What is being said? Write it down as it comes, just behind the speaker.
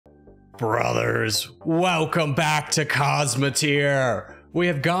Brothers, welcome back to Cosmoteer. We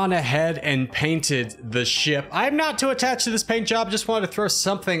have gone ahead and painted the ship. I'm not too attached to this paint job, just wanted to throw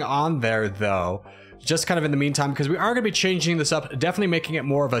something on there though. Just kind of in the meantime, because we are going to be changing this up, definitely making it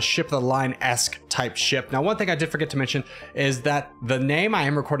more of a ship of the line-esque type ship. Now, one thing I did forget to mention is that the name, I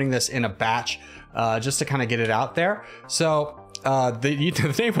am recording this in a batch, just to kind of get it out there. So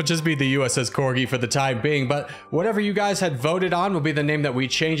the name will just be the USS Corgi for the time being, but whatever you guys had voted on will be the name that we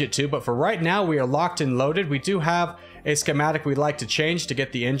change it to. But for right now, we are locked and loaded. We do have a schematic we'd like to change to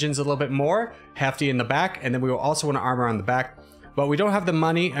get the engines a little bit more hefty in the back, and then we will also want to armor on the back. But we don't have the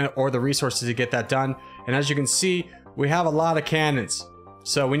money or the resources to get that done. And as you can see, we have a lot of cannons.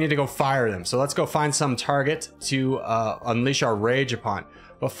 So we need to go fire them. So let's go find some target to unleash our rage upon.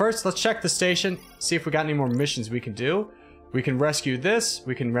 But first, let's check the station, see if we got any more missions we can do. We can rescue this,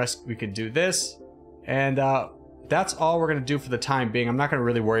 we can do this. And that's all we're gonna do for the time being. I'm not gonna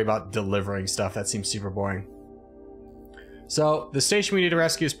really worry about delivering stuff. That seems super boring. So the station we need to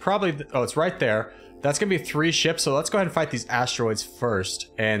rescue is probably, oh, it's right there. That's gonna be 3 ships, so let's go ahead and fight these asteroids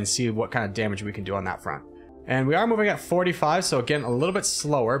first and see what kind of damage we can do on that front. And we are moving at 45, so again, a little bit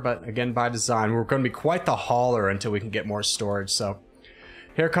slower, but again, by design. We're gonna be quite the hauler until we can get more storage, so.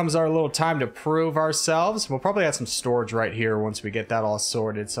 Here comes our little time to prove ourselves. We'll probably have some storage right here once we get that all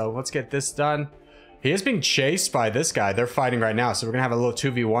sorted, so let's get this done. He is being chased by this guy. They're fighting right now, so we're gonna have a little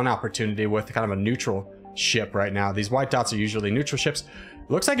 2v1 opportunity with kind of a neutral ship right now. These white dots are usually neutral ships.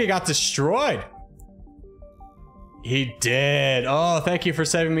 Looks like he got destroyed. He did. Oh, thank you for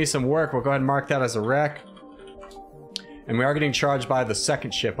saving me some work. We'll go ahead and mark that as a wreck. And we are getting charged by the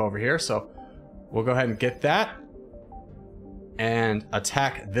second ship over here, so we'll go ahead and get that and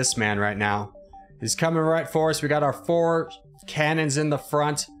attack this man right now. He's coming right for us. We got our 4 cannons in the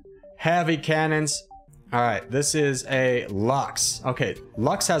front. Heavy cannons. All right, this is a Lux. Okay,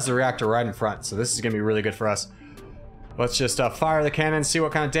 Lux has the reactor right in front, so this is gonna be really good for us. Let's just fire the cannons, see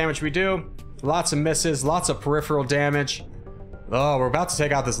what kind of damage we do. Lots of misses, lots of peripheral damage. Oh, we're about to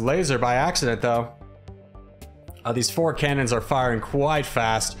take out this laser by accident, though. These 4 cannons are firing quite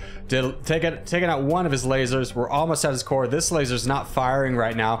fast. Taking out one of his lasers. We're almost at his core. This laser's not firing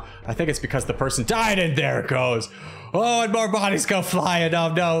right now. I think it's because the person died, and there it goes. Oh, and more bodies go flying.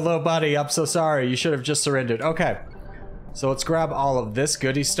 Oh, no, little buddy. I'm so sorry. You should have just surrendered. Okay. So let's grab all of this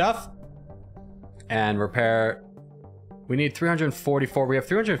goody stuff and repair. We need 344. We have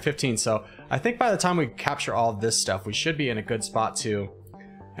 315, so I think by the time we capture all of this stuff, we should be in a good spot to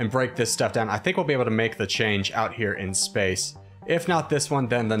and break this stuff down. I think we'll be able to make the change out here in space. If not this one,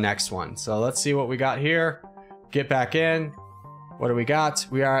 then the next one. So let's see what we got here. Get back in. What do we got?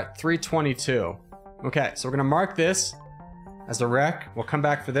 We are at 322. Okay, so we're gonna mark this as a wreck. We'll come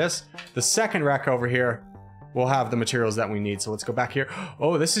back for this. The second wreck over here will have the materials that we need. So let's go back here.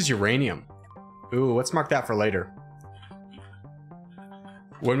 Oh, this is uranium. Ooh, let's mark that for later.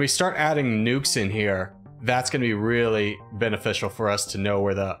 When we start adding nukes in here, that's going to be really beneficial for us to know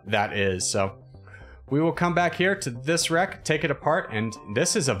where that is. So we will come back here to this wreck, take it apart, and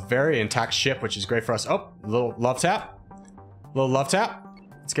this is a very intact ship, which is great for us. Oh, a little love tap. Little love tap.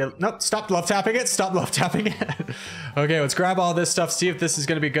 Let's get, nope, stop love tapping it. Stop love tapping it. Okay, let's grab all this stuff, see if this is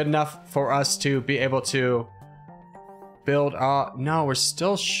going to be good enough for us to be able to build. No, we're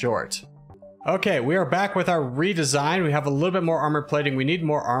still short. Okay, we are back with our redesign. We have a little bit more armor plating. We need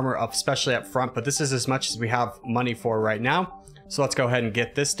more armor up, especially up front, but this is as much as we have money for right now. So let's go ahead and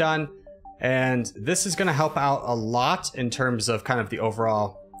get this done. And this is gonna help out a lot in terms of kind of the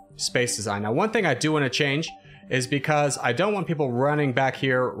overall space design. Now, one thing I do wanna change is because I don't want people running back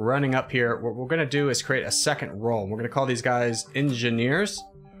here, running up here. What we're gonna do is create a second role. We're gonna call these guys engineers.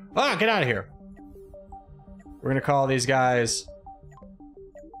 Ah, get out of here. We're gonna call these guys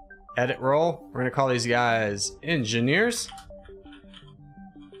edit role. We're gonna call these guys engineers.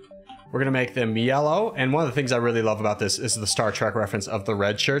 We're gonna make them yellow. And one of the things I really love about this is the Star Trek reference of the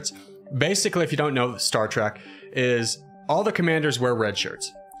red shirts. Basically, if you don't know Star Trek, is all the commanders wear red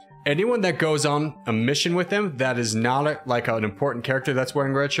shirts. Anyone that goes on a mission with them that is not like an important character that's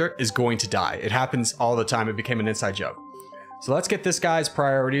wearing a red shirt is going to die. It happens all the time. It became an inside joke. So let's get this guy's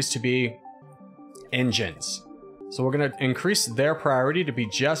priorities to be engines. So we're going to increase their priority to be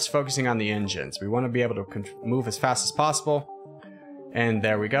just focusing on the engines. We want to be able to move as fast as possible. And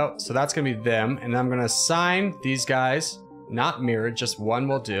there we go. So that's going to be them. And I'm going to assign these guys, not mirrored, just one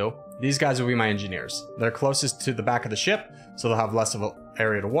will do. These guys will be my engineers. They're closest to the back of the ship, so they'll have less of an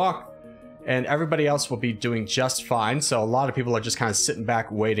area to walk. And everybody else will be doing just fine. So a lot of people are just kind of sitting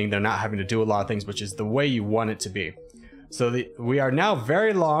back waiting. They're not having to do a lot of things, which is the way you want it to be. So we are now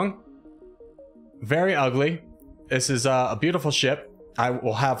very long, very ugly. This is a beautiful ship. I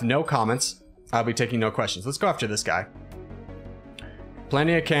will have no comments. I'll be taking no questions. Let's go after this guy.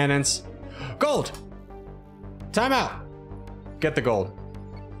 Plenty of cannons. Gold! Time out! Get the gold.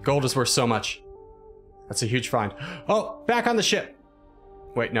 Gold is worth so much. That's a huge find. Oh, back on the ship.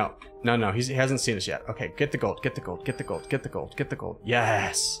 Wait, no. No, he hasn't seen us yet. Okay, get the gold, get the gold, get the gold, get the gold, get the gold.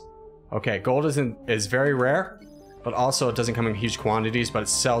 Yes! Okay, gold is very rare, but also it doesn't come in huge quantities, but it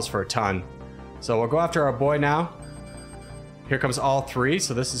sells for a ton. So we'll go after our boy now. Here comes all three,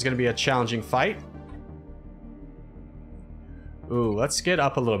 so this is going to be a challenging fight. Ooh, let's get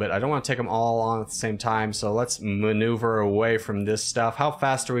up a little bit. I don't want to take them all on at the same time, so let's maneuver away from this stuff. How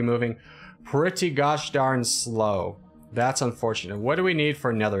fast are we moving? Pretty gosh darn slow. That's unfortunate. What do we need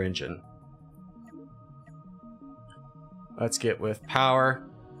for another engine? Let's get with power.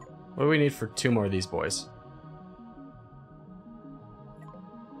 What do we need for 2 more of these boys?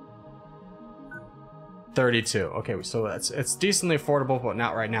 $32. Okay, so it's decently affordable, but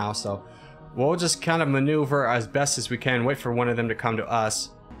not right now, so we'll just kind of maneuver as best as we can. Wait for one of them to come to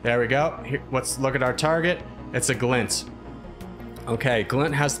us. There we go. Here, let's look at our target. It's a glint. Okay,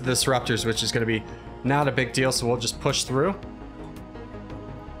 glint has the disruptors, which is going to be not a big deal, so we'll just push through.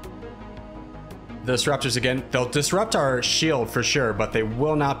 The disruptors again, they'll disrupt our shield for sure, but they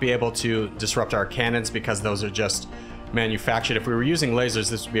will not be able to disrupt our cannons because those are just manufactured. If we were using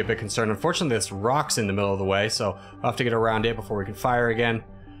lasers, this would be a big concern. Unfortunately, this rock's in the middle of the way, so we'll have to get around it before we can fire again.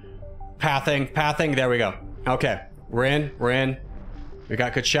 Pathing, there we go. Okay, we're in. We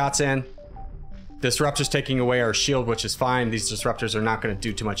got good shots in. Disruptor's taking away our shield, which is fine. These disruptors are not going to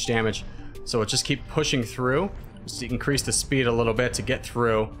do too much damage. So we'll just keep pushing through. Just increase the speed a little bit to get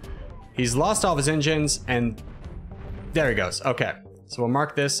through. He's lost all of his engines, and there he goes. Okay, so we'll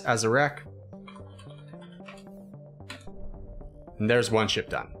mark this as a wreck. And there's one ship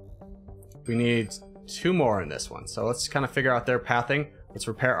done. We need 2 more in this one. So let's kind of figure out their pathing. Let's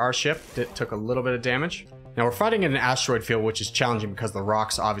repair our ship. It took a little bit of damage. Now we're fighting in an asteroid field, which is challenging because the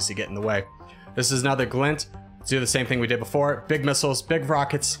rocks obviously get in the way. This is another glint. Let's do the same thing we did before. Big missiles, big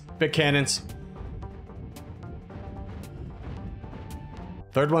rockets, big cannons.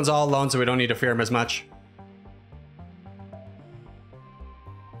 Third one's all alone, so we don't need to fear him as much.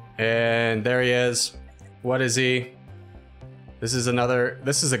 And there he is. What is he? This is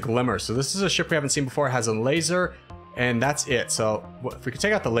a glimmer. So this is a ship we haven't seen before. It has a laser, and that's it. So if we could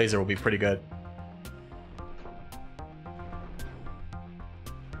take out the laser, we'll be pretty good.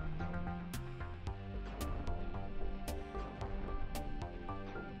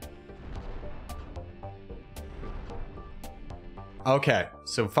 Okay,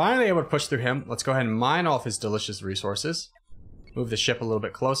 so finally able to push through him. Let's go ahead and mine off his delicious resources. Move the ship a little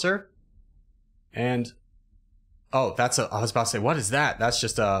bit closer. And oh, I was about to say, what is that? That's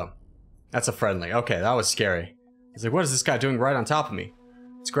just that's a friendly. Okay, that was scary. He's like, what is this guy doing right on top of me?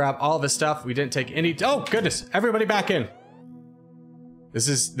 Let's grab all of his stuff. We didn't take any. Oh goodness, everybody back in. This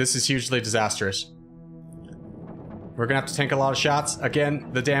is hugely disastrous. We're gonna have to tank a lot of shots. Again,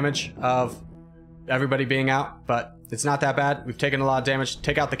 the damage of everybody being out, but it's not that bad. We've taken a lot of damage.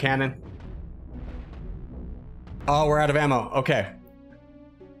 Take out the cannon. Oh, we're out of ammo. Okay.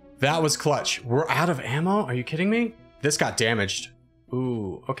 That was clutch. We're out of ammo? Are you kidding me? This got damaged.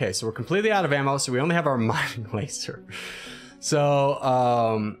 Ooh, okay, so we're completely out of ammo, so we only have our mining laser.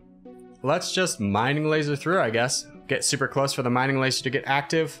 So, let's just mining laser through, I guess. Get super close for the mining laser to get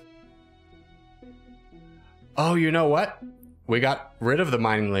active. Oh, you know what? We got rid of the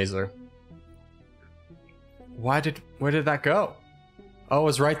mining laser. Where did that go? Oh, it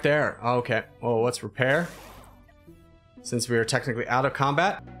was right there. Oh, okay. Well, let's repair. Since we are technically out of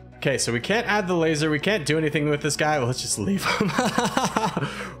combat. Okay, so we can't add the laser. We can't do anything with this guy. Well, let's just leave him.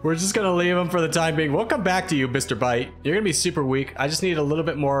 We're just gonna leave him for the time being. We'll come back to you, Mr. Bite. You're gonna be super weak. I just need a little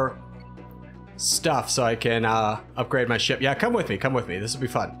bit more stuff so I can upgrade my ship. Yeah, come with me. Come with me. This will be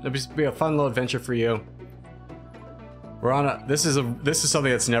fun. It'll be a fun little adventure for you. We're on a. This is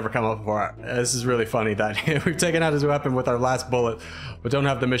something that's never come up before. This is really funny that we've taken out his weapon with our last bullet, but don't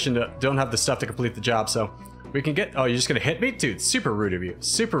have the stuff to complete the job. So we can get. Oh, you're just gonna hit me, dude? Super rude of you.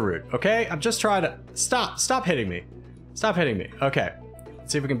 Super rude. Okay, I'm just trying to stop hitting me. Stop hitting me. Okay,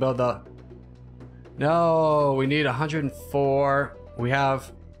 let's see if we can build the. No, we need 104. We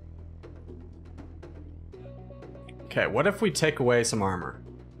have. Okay, what if we take away some armor?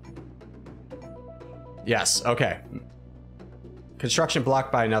 Yes. Okay. Construction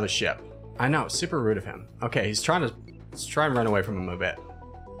blocked by another ship. I know, super rude of him. Okay, let's try and run away from him a bit.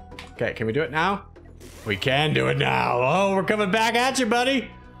 Okay, can we do it now? We can do it now. Oh, we're coming back at you,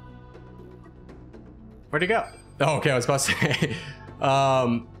 buddy. Where'd he go? Oh, okay, I was about to say.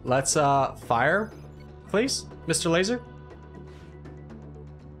 Let's fire, please, Mr. Laser.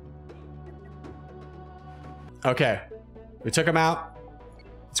 Okay. We took him out.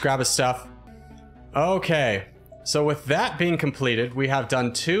 Let's grab his stuff. Okay. So with that being completed, we have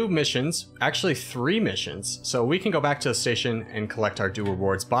done 2 missions, actually 3 missions. So we can go back to the station and collect our due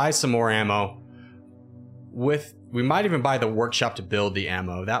rewards, buy some more ammo. We might even buy the workshop to build the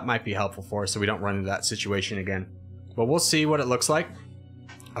ammo. That might be helpful for us so we don't run into that situation again. But we'll see what it looks like.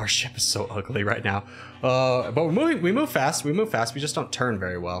 Our ship is so ugly right now. But we move fast. We just don't turn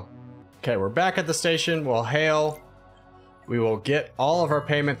very well. Okay, we're back at the station. We'll hail. We will get all of our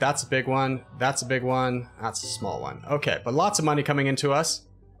payment. That's a big one. That's a big one. That's a small one. Okay, but lots of money coming into us.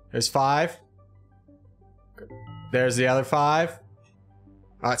 There's 5. There's the other 5.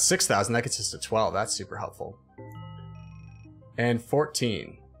 That's 6,000. That gets us to 12. That's super helpful. And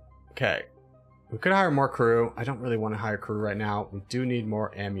 14. Okay. We could hire more crew. I don't really want to hire crew right now. We do need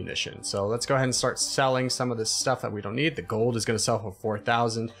more ammunition. So let's go ahead and start selling some of this stuff that we don't need. The gold is going to sell for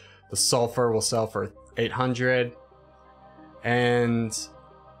 4,000. The sulfur will sell for 800. And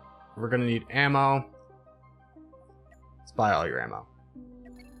we're going to need ammo. Let's buy all your ammo.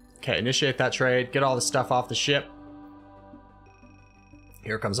 Okay, initiate that trade. Get all the stuff off the ship.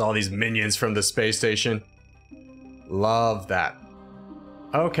 Here comes all these minions from the space station. Love that.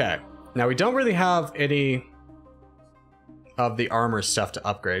 Okay. Now, we don't really have any of the armor stuff to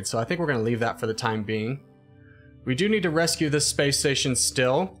upgrade, so I think we're going to leave that for the time being. We do need to rescue this space station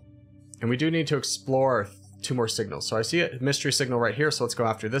still, and we do need to explore 2 more signals. So I see a mystery signal right here, so let's go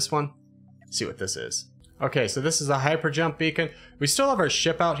after this one. See what this is. Okay, so this is a hyperjump beacon. We still have our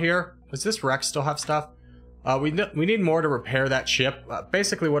ship out here. Does this wreck still have stuff? We need more to repair that ship.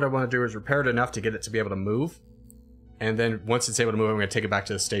 Basically, what I want to do is repair it enough to get it to be able to move. And then once it's able to move, I'm going to take it back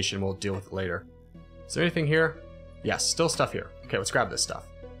to the station. We'll deal with it later. Is there anything here? Yes, still stuff here. Okay, let's grab this stuff.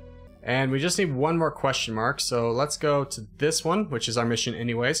 And we just need 1 more question mark. So let's go to this one, which is our mission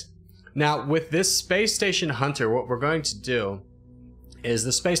anyways. Now, with this space station hunter, what we're going to do is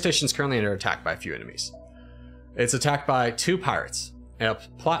the space station is currently under attack by a few enemies. It's attacked by 2 pirates and a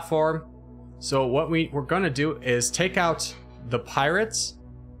platform. So what we're going to do is take out the pirates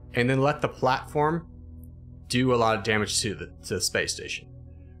and then let the platform do a lot of damage to the space station.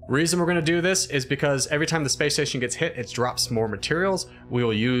 Reason we're going to do this is because every time the space station gets hit, it drops more materials. We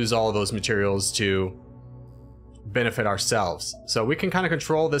will use all those materials to benefit ourselves. So we can kind of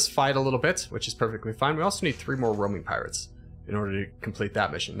control this fight a little bit, which is perfectly fine. We also need 3 more roaming pirates in order to complete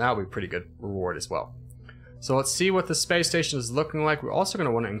that mission. That would be a pretty good reward as well. So let's see what the space station is looking like. We're also going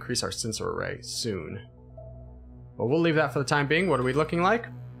to want to increase our sensor array soon. But we'll leave that for the time being. What are we looking like?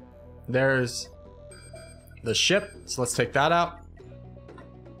 There's the ship. So let's take that out.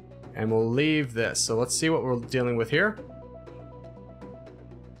 And we'll leave this. So let's see what we're dealing with here.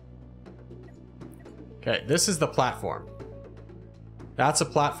 Okay, this is the platform. That's a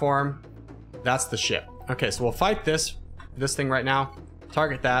platform. That's the ship. Okay, so we'll fight this thing right now.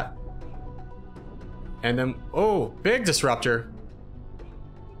 Target that. And then, oh, big disruptor.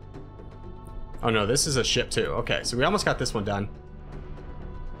 Oh no, this is a ship too. Okay, so we almost got this one done.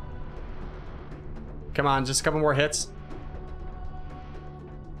 Come on, just a couple more hits.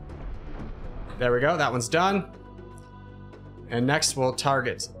 There we go, that one's done. And next we'll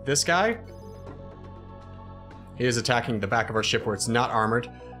target this guy. He is attacking the back of our ship where it's not armored.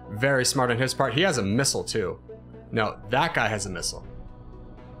 Very smart on his part. He has a missile too. No, that guy has a missile.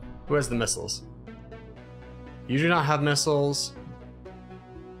 Who has the missiles? You do not have missiles.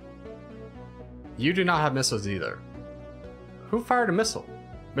 You do not have missiles either. Who fired a missile?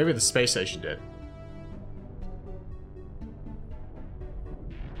 Maybe the space station did.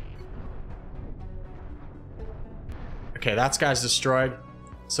 Okay, that guy's destroyed.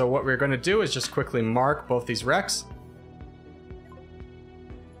 So what we're going to do is just quickly mark both these wrecks.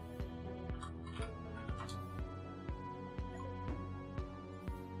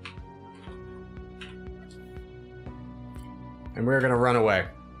 And we're going to run away.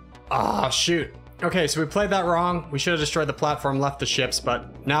 Ah, shoot. Okay, so we played that wrong. We should have destroyed the platform, left the ships,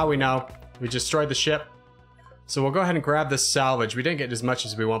 but now we know. We destroyed the ship. So we'll go ahead and grab this salvage. We didn't get as much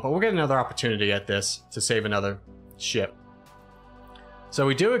as we want, but we'll get another opportunity at this to save another ship. So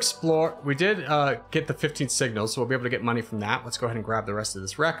we do explore. We did get the 15 signals, so we'll be able to get money from that. Let's go ahead and grab the rest of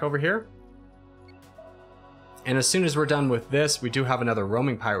this wreck over here. And as soon as we're done with this, we do have another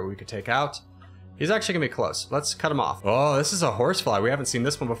roaming pirate we could take out. He's actually gonna be close. Let's cut him off. Oh, this is a horsefly. We haven't seen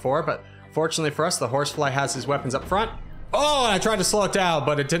this one before, but fortunately for us, the horsefly has his weapons up front. Oh, and I tried to slow it down,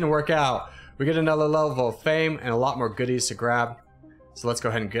 but it didn't work out. We get another level of fame and a lot more goodies to grab. So let's go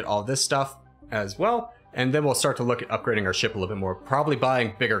ahead and get all this stuff as well. And then we'll start to look at upgrading our ship a little bit more. Probably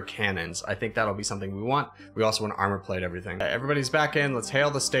buying bigger cannons. I think that'll be something we want. We also want to armor plate everything. Okay, everybody's back in. Let's hail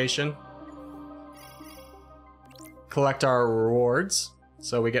the station. collect our rewards.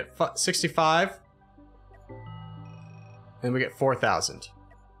 So we get 65. And we get 4,000.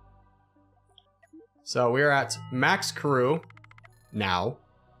 So we're at max crew now.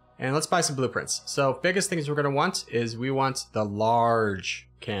 And let's buy some blueprints. So biggest things we're going to want is we want the large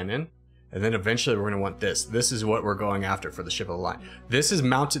cannon. And then eventually we're going to want this. This is what we're going after for the ship of the line. This is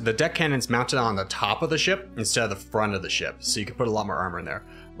mounted, the deck cannon's mounted on the top of the ship instead of the front of the ship. So you can put a lot more armor in there.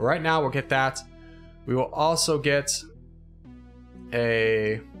 But right now we'll get that. We will also get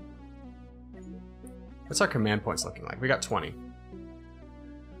a... What's our command points looking like? We got 20.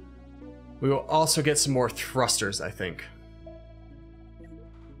 We will also get some more thrusters, I think.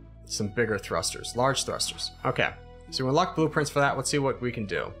 Some bigger thrusters, large thrusters. Okay, so we unlock blueprints for that. Let's see what we can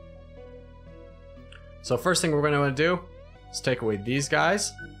do. So first thing we're going to want to do is take away these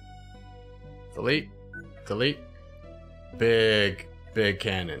guys. Delete, delete. Big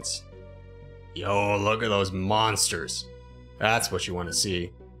cannons. Yo, look at those monsters. That's what you want to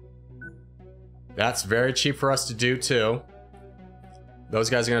see. That's very cheap for us to do too. Those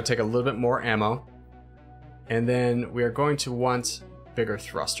guys are going to take a little bit more ammo. And then we are going to want bigger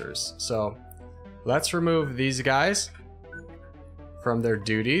thrusters. So let's remove these guys from their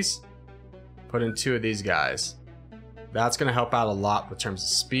duties. Put in 2 of these guys. That's going to help out a lot with terms of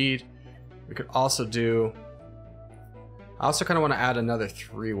speed. We could also do... I also kind of want to add another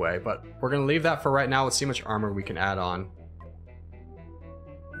 3-way, but we're going to leave that for right now. Let's see how much armor we can add on.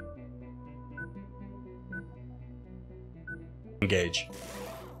 Engage.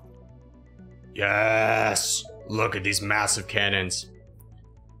 Yes! Look at these massive cannons.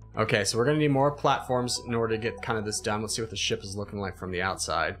 Okay, so we're going to need more platforms in order to get kind of this done. Let's see what the ship is looking like from the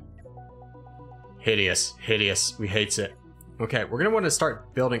outside. Hideous. Hideous. We hates it. Okay, we're going to want to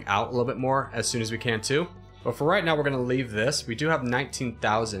start building out a little bit more as soon as we can too. But for right now, we're going to leave this. We do have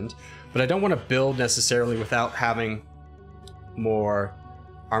 19,000, but I don't want to build necessarily without having more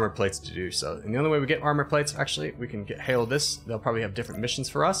armor plates to do so. And the only way we get armor plates, actually, we can hail this. They'll probably have different missions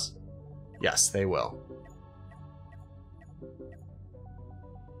for us. Yes, they will.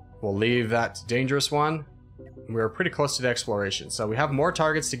 We'll leave that dangerous one. We're pretty close to the exploration, so we have more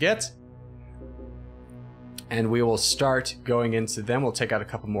targets to get. And we will start going into them. We'll take out a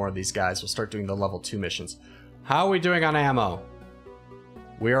couple more of these guys. We'll start doing the level 2 missions. How are we doing on ammo?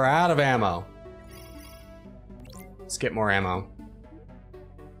 We are out of ammo. Let's get more ammo.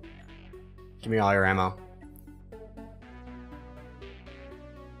 Give me all your ammo.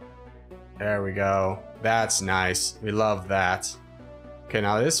 There we go. That's nice. We love that. Okay,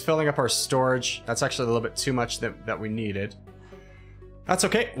 now it is filling up our storage. That's actually a little bit too much that we needed. That's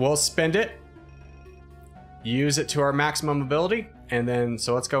okay. We'll spend it. Use it to our maximum ability. And then,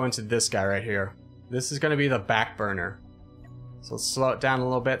 so let's go into this guy right here. This is going to be the back burner. So let's slow it down a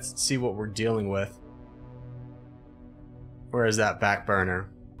little bit, see what we're dealing with. Where is that back burner?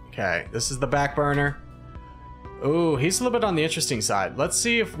 Okay, this is the back burner. Ooh, he's a little bit on the interesting side. Let's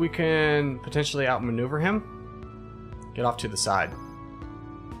see if we can potentially outmaneuver him. Get off to the side.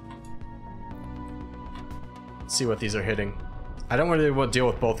 Let's see what these are hitting. I don't really want to deal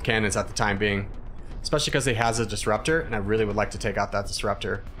with both cannons at the time being. Especially because he has a disruptor, and I really would like to take out that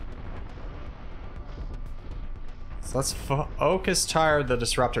disruptor. So let's focus tire the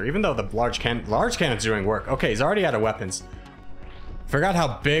disruptor, even though the large cannon's doing work. Okay, he's already out of weapons. Forgot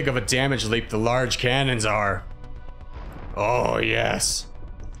how big of a damage leap the large cannons are. Oh, yes.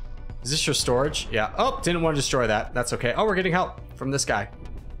 Is this your storage? Yeah. Oh, didn't want to destroy that. That's okay. Oh, we're getting help from this guy.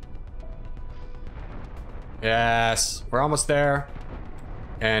 Yes, we're almost there.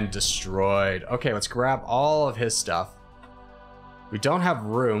 And destroyed. Okay, let's grab all of his stuff. We don't have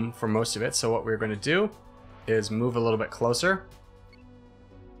room for most of it, so what we're going to do is move a little bit closer.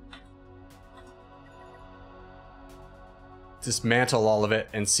 Dismantle all of it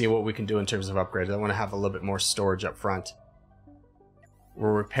and see what we can do in terms of upgrades. I want to have a little bit more storage up front.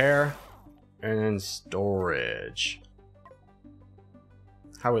 We'll repair and then storage.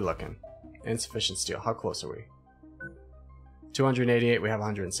 How are we looking? Insufficient steel. How close are we? 288, we have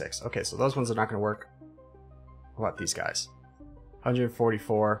 106. Okay, so those ones are not going to work. What about these guys?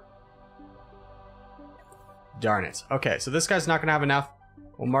 144. Darn it. Okay, so this guy's not going to have enough.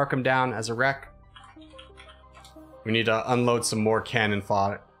 We'll mark him down as a wreck. We need to unload some more cannon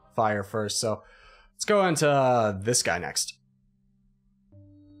fire first, so let's go into this guy next.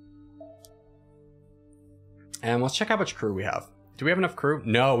 And let's check how much crew we have. Do we have enough crew?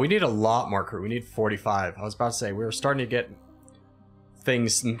 No, we need a lot more crew. We need 45. I was about to say, we were starting to get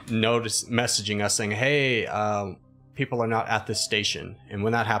things messaging us saying, hey, people are not at this station. And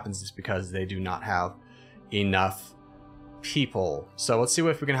when that happens, it's because they do not have enough people. So let's see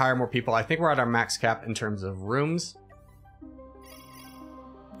if we can hire more people. I think we're at our max cap in terms of rooms.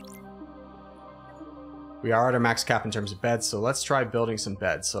 We are at our max cap in terms of beds, so let's try building some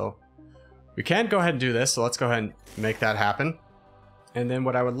beds. So we can go ahead and do this, so let's go ahead and make that happen. And then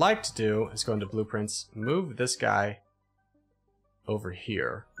what I would like to do is go into blueprints, move this guy over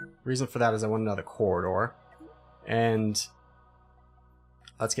here. Reason for that is I want another corridor. And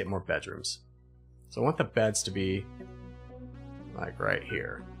let's get more bedrooms. So I want the beds to be like right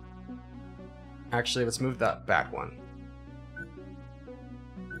here. Actually, let's move that back one.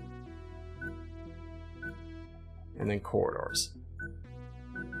 And then corridors.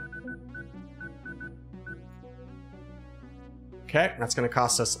 Okay, that's going to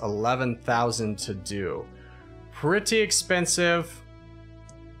cost us 11,000 to do. Pretty expensive.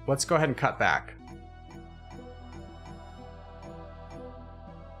 Let's go ahead and cut back.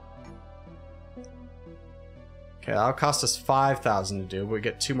 Okay, that'll cost us 5,000 to do. We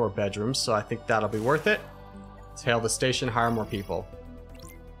get 2 more bedrooms, so I think that'll be worth it. Let's hail the station, hire more people.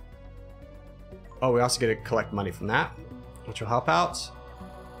 Oh, we also get to collect money from that, which will help out.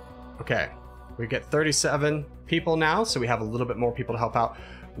 Okay, we get 37 people now, so we have a little bit more people to help out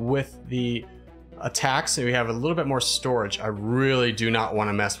with the attacks, and we have a little bit more storage. I really do not want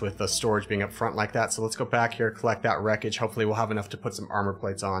to mess with the storage being up front like that, so let's go back here, collect that wreckage. Hopefully we'll have enough to put some armor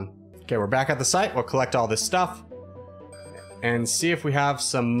plates on. Okay, we're back at the site. We'll collect all this stuff and see if we have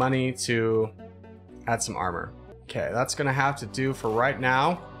some money to add some armor. Okay, that's gonna have to do for right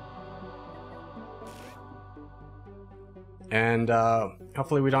now. And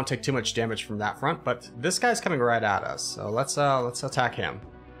hopefully we don't take too much damage from that front, but this guy's coming right at us, so let's attack him.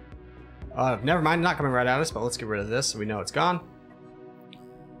 Never mind, not coming right at us, but let's get rid of this so we know it's gone.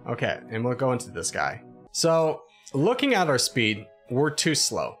 Okay, and we'll go into this guy. So, looking at our speed, we're too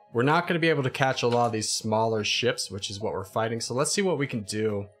slow. We're not going to be able to catch a lot of these smaller ships, which is what we're fighting. So let's see what we can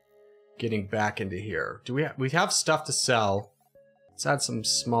do getting back into here. Do we have stuff to sell? Let's add some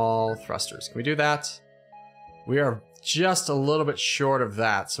small thrusters. Can we do that? We are just a little bit short of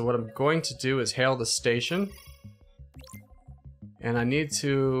that. So what I'm going to do is hail the station. And I need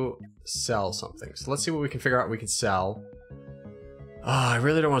to sell something. So let's see what we can figure out we can sell. I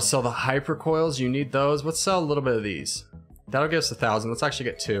really don't want to sell the hypercoils. You need those. Let's sell a little bit of these. That'll give us 1,000. Let's actually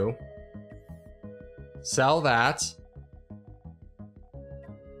get 2. Sell that.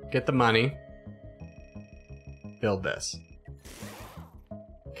 Get the money. Build this.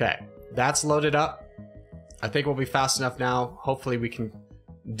 Okay, that's loaded up. I think we'll be fast enough now. Hopefully we can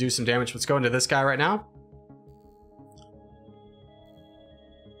do some damage. Let's go into this guy right now.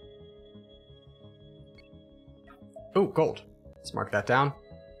 Oh, gold. Let's mark that down.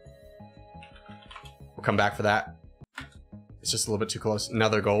 We'll come back for that. It's just a little bit too close.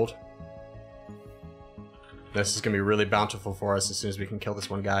 Another gold. This is going to be really bountiful for us as soon as we can kill this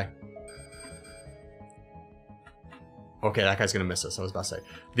one guy. Okay, that guy's going to miss us, I was about to say.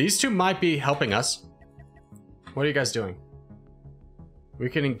 These two might be helping us. What are you guys doing? We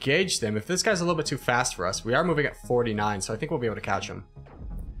can engage them. If this guy's a little bit too fast for us, we are moving at 49, so I think we'll be able to catch him.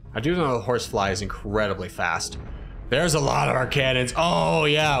 I do know the horsefly is incredibly fast. There's a lot of our cannons. Oh,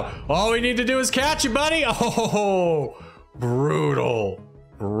 yeah. All we need to do is catch you, buddy. Oh, brutal.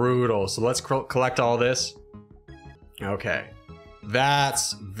 Brutal. So let's collect all this. Okay.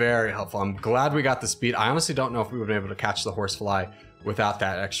 That's very helpful. I'm glad we got the speed. I honestly don't know if we would have been able to catch the horsefly without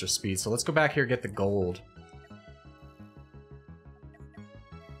that extra speed. So let's go back here and get the gold.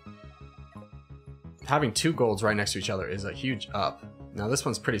 Having 2 golds right next to each other is a huge up. Now this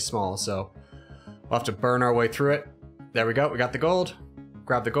one's pretty small, so we'll have to burn our way through it. There we go. We got the gold.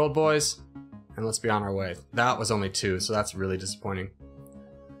 Grab the gold, boys. And let's be on our way. That was only 2, so that's really disappointing.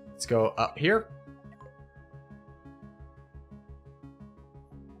 Let's go up here.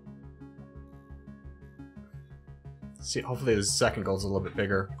 See, hopefully the second gold's a little bit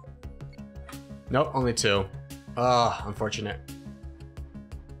bigger. Nope, only 2. Ugh, unfortunate.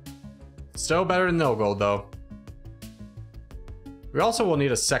 Still better than no gold, though. We also will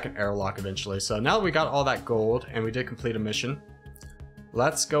need a second airlock eventually. So now that we got all that gold and we did complete a mission,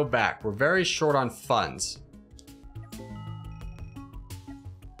 let's go back. We're very short on funds.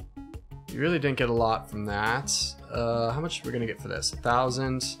 You really didn't get a lot from that. How much are we gonna get for this?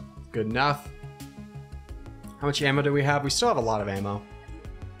 1,000. Good enough. How much ammo do we have? We still have a lot of ammo.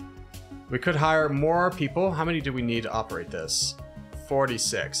 We could hire more people. How many do we need to operate this?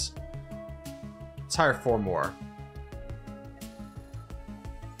 46. Let's hire 4 more.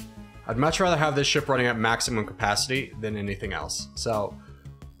 I'd much rather have this ship running at maximum capacity than anything else. So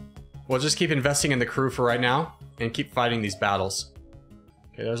we'll just keep investing in the crew for right now and keep fighting these battles.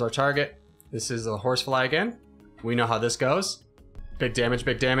 Okay, there's our target. This is the horsefly again. We know how this goes. Big damage,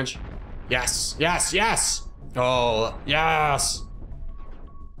 big damage. Yes, yes, yes! Oh, yes!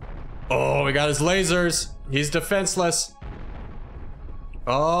 Oh, he got his lasers. He's defenseless.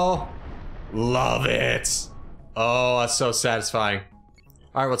 Oh, love it. Oh, that's so satisfying.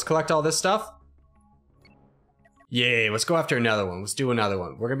 All right, let's collect all this stuff. Yay, let's go after another one. Let's do another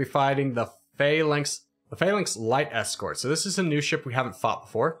one. We're gonna be fighting the Phalanx Light Escort. So this is a new ship we haven't fought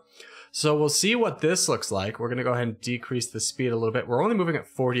before. So we'll see what this looks like. We're gonna go ahead and decrease the speed a little bit. We're only moving at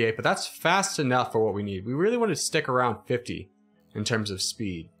 48, but that's fast enough for what we need. We really want to stick around 50 in terms of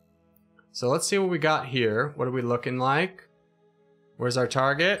speed. So let's see what we got here. What are we looking like? Where's our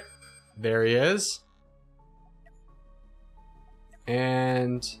target? There he is.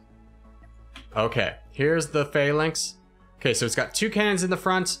 And okay, here's the Phalanx. Okay, so it's got 2 cannons in the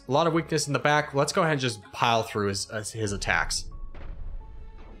front, a lot of weakness in the back. Let's go ahead and just pile through his attacks.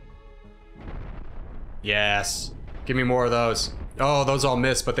 Yes. Give me more of those. Oh, those all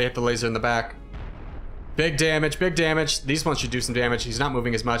missed, but they hit the laser in the back. Big damage, big damage. These ones should do some damage. He's not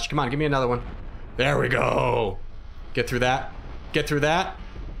moving as much. Come on, give me another one. There we go. Get through that. Get through that.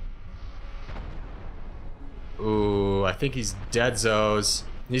 Ooh, I think he's dead, Zos.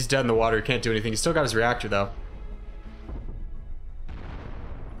 He's dead in the water. He can't do anything. He's still got his reactor, though.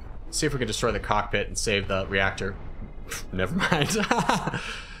 Let's see if we can destroy the cockpit and save the reactor. Never mind.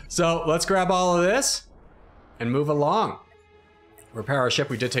 So, let's grab all of this and move along. Repair our ship.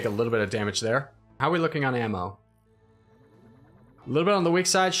 We did take a little bit of damage there. How are we looking on ammo? A little bit on the weak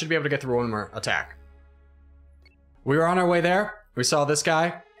side. Should be able to get through one more attack. We were on our way there. We saw this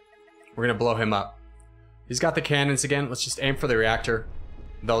guy. We're going to blow him up. He's got the cannons again. Let's just aim for the reactor.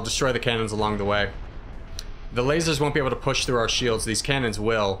 They'll destroy the cannons along the way. The lasers won't be able to push through our shields. These cannons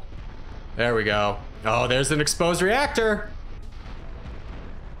will. There we go. Oh, there's an exposed reactor.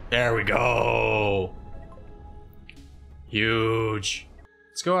 There we go. Huge.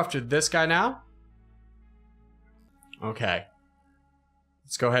 Let's go after this guy now. Okay.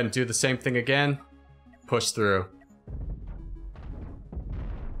 Let's go ahead and do the same thing again. Push through.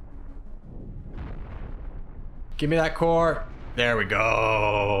 Give me that core. There we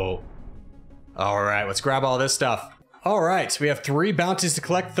go. All right, let's grab all this stuff. All right, so we have 3 bounties to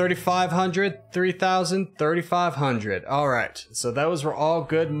collect, 3,500, 3,000, 3,500. All right, so those were all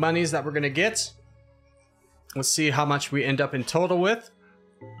good monies that we're gonna get. Let's see how much we end up in total with.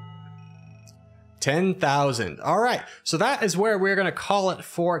 10,000. All right, so that is where we're gonna call it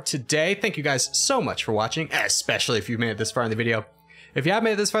for today. Thank you guys so much for watching, especially if you've made it this far in the video. If you have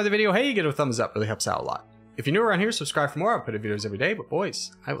made it this far in the video, hey, give it a thumbs up, really helps out a lot. If you're new around here, subscribe for more. I put videos every day, but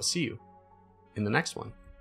boys, I will see you in the next one.